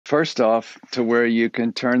First off, to where you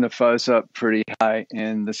can turn the fuzz up pretty high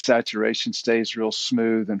and the saturation stays real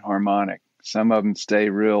smooth and harmonic. Some of them stay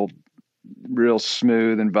real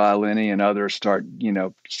smooth and violin-y, and others start,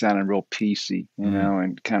 sounding real piecey,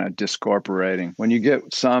 and kind of discorporating. When you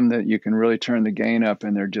get some that you can really turn the gain up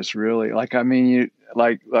and they're just really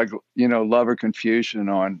Love or Confusion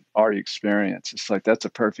on Art Experience. It's like, that's a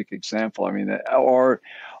perfect example. I mean, I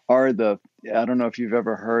don't know if you've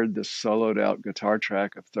ever heard the soloed out guitar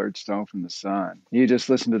track of Third Stone from the Sun. You just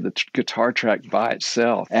listen to the guitar track by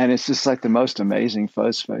itself, and it's just like the most amazing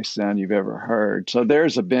fuzz face sound you've ever heard. So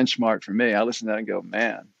there's a benchmark for me. I listen to that and go,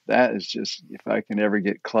 man, that is just, if I can ever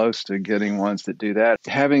get close to getting ones that do that,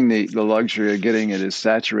 having the luxury of getting it as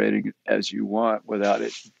saturated as you want without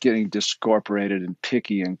it getting discorporated and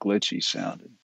picky and glitchy sounding.